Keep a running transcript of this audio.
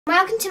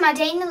Welcome to my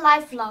day in the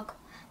life vlog.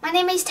 My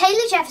name is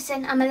Tayler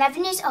Jefferson, I'm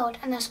 11 years old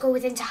and I school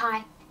with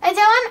InterHigh. Although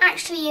I'm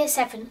actually year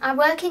 7, I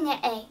work in year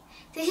 8.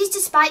 This is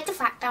despite the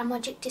fact I'm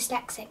logic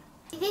dyslexic.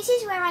 This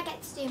is where I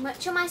get to do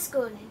much of my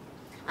schooling.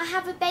 I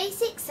have a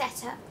basic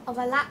setup of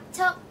a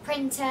laptop,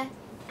 printer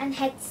and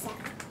headset.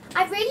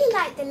 I really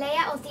like the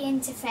layout of the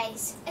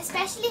interface,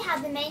 especially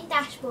how the main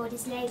dashboard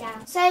is laid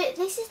out. So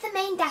this is the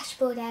main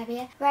dashboard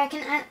area where I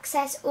can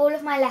access all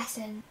of my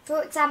lessons.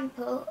 For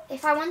example,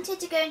 if I wanted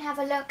to go and have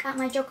a look at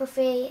my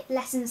geography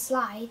lesson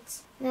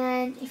slides,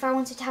 then if I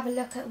wanted to have a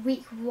look at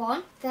week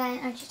 1,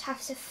 then I just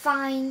have to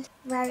find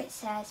where it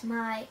says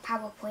my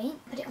PowerPoint,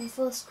 put it on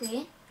full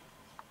screen.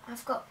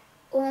 I've got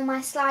all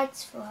my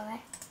slides for it.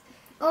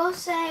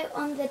 Also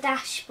on the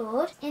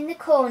dashboard, in the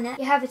corner,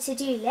 you have a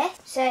to-do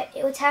list. So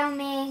it will tell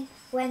me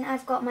when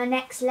I've got my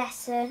next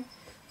lesson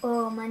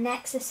or my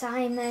next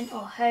assignment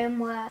or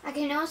homework. I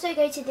can also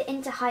go to the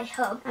InterHigh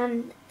hub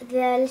and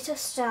the little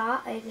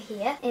star over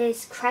here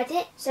is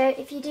credit. So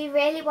if you do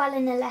really well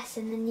in a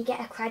lesson, then you get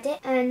a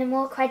credit. And the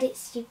more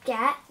credits you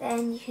get,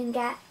 then you can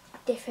get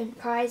different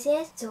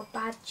prizes. So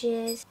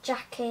badges,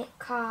 jacket,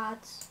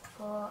 cards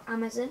for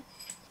Amazon.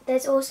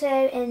 There's also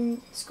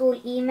in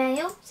school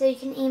email, so you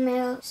can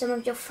email some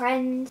of your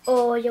friends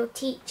or your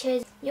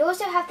teachers. You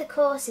also have the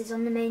courses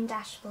on the main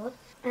dashboard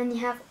and you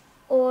have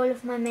all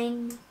of my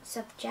main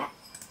subjects.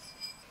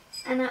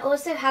 And I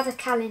also have a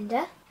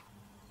calendar.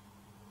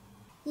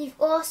 You've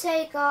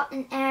also got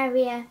an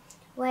area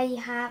where you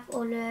have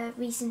all the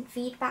recent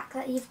feedback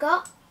that you've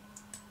got.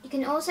 You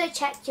can also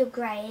check your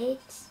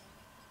grades.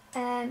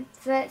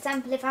 For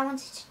example, if I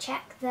wanted to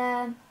check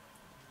them,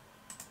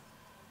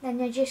 then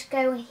you just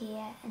go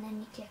here and then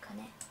you click on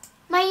it.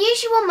 My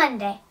usual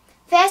Monday.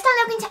 First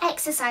I log into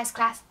exercise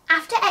class.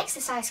 After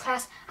exercise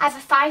class I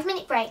have a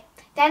 5-minute break.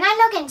 Then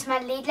I log into my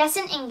lead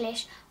lesson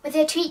English where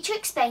the teacher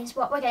explains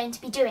what we're going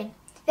to be doing.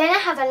 Then I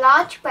have a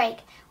large break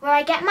where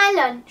I get my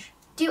lunch,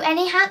 do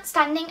any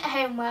outstanding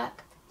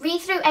homework,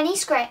 read through any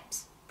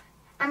scripts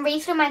and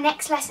read through my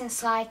next lesson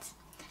slides.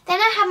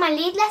 Then I have my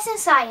lead lesson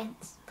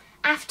science.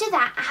 After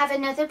that I have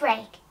another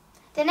break.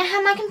 Then I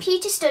have my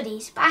computer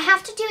studies, but I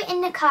have to do it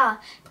in the car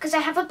because I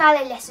have a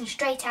ballet lesson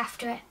straight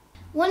after it.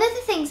 One of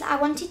the things that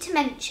I wanted to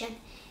mention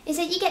is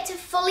that you get to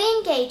fully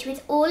engage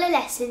with all the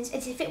lessons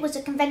as if it was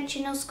a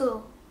conventional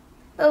school,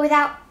 but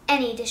without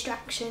any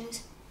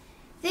distractions.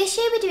 This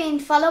year we're doing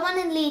follow-on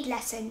and lead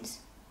lessons.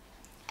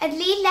 A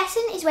lead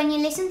lesson is when you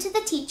listen to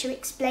the teacher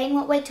explain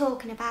what we're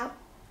talking about,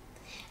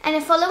 and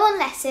a follow-on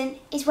lesson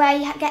is where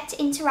you get to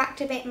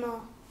interact a bit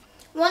more.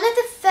 One of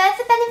the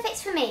further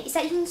benefits for me is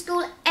that you can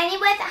school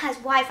anywhere that has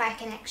Wi-Fi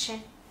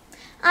connection.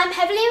 I'm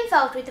heavily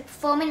involved with the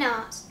performing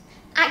arts,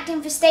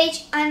 acting for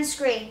stage and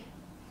screen,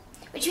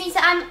 which means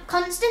that I'm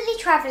constantly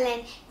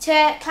travelling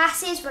to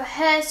classes,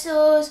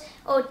 rehearsals,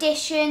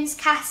 auditions,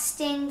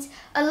 castings,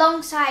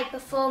 alongside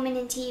performing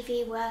and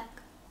TV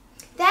work.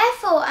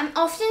 Therefore, I'm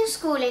often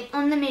schooling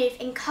on the move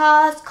in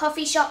cars,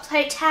 coffee shops,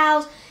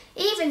 hotels.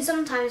 Even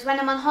sometimes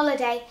when I'm on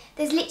holiday,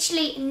 there's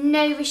literally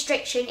no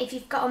restriction if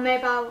you've got a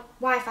mobile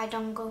Wi-Fi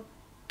dongle.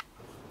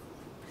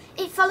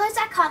 It follows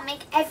I can't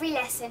make every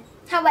lesson.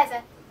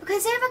 However,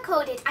 because they're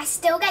recorded, I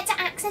still get to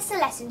access the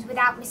lessons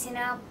without missing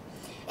out.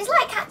 It's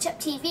like catch-up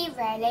TV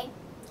really.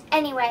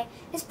 Anyway,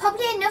 there's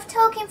probably enough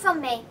talking from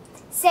me.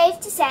 Safe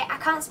to say I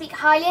can't speak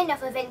highly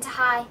enough of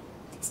InterHigh.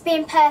 It's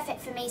been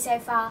perfect for me so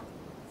far.